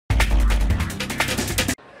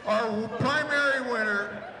our primary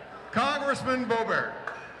winner, Congressman Boebert.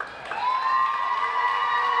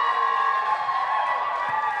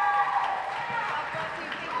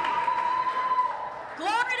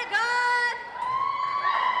 Glory to God!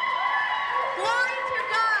 Glory to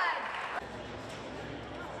God!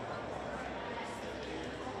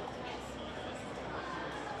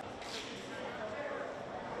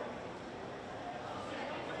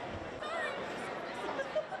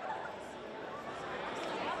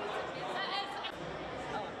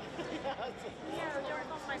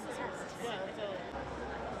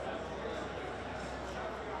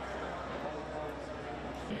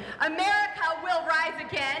 America will rise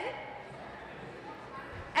again,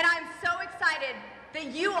 and I'm so excited that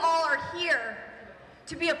you all are here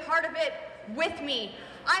to be a part of it with me.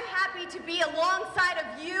 I'm happy to be alongside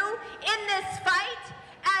of you in this fight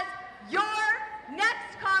as your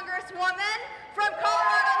next Congresswoman from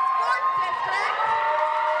Colorado's 4th District.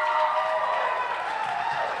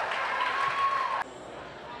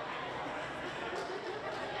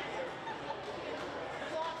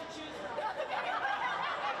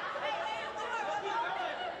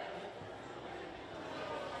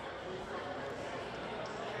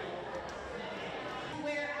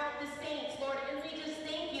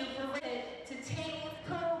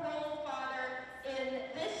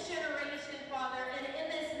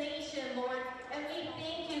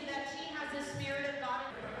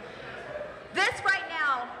 This right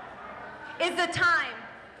now is the time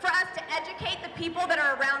for us to educate the people that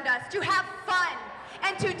are around us, to have fun,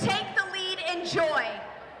 and to take the lead in joy.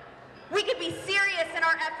 We could be serious in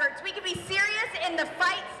our efforts. We could be serious in the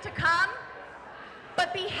fights to come,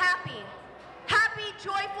 but be happy. Happy,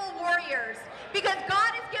 joyful warriors, because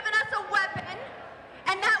God has given us a weapon,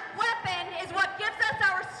 and that weapon is what gives us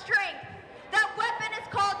our strength. That weapon is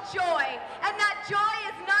called joy, and that joy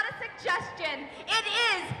is not a suggestion. It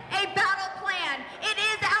is a battle plan. It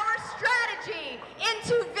is our strategy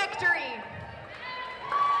into victory.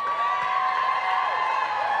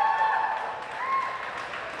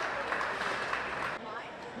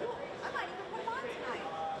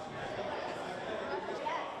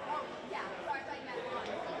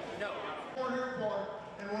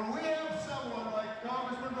 And when we have someone like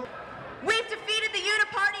Congressman We've defeated the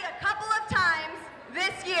Uniparty a couple of times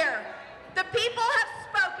this year. The people have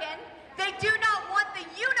spoken. They do not want the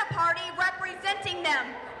Uniparty representing them.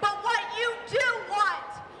 But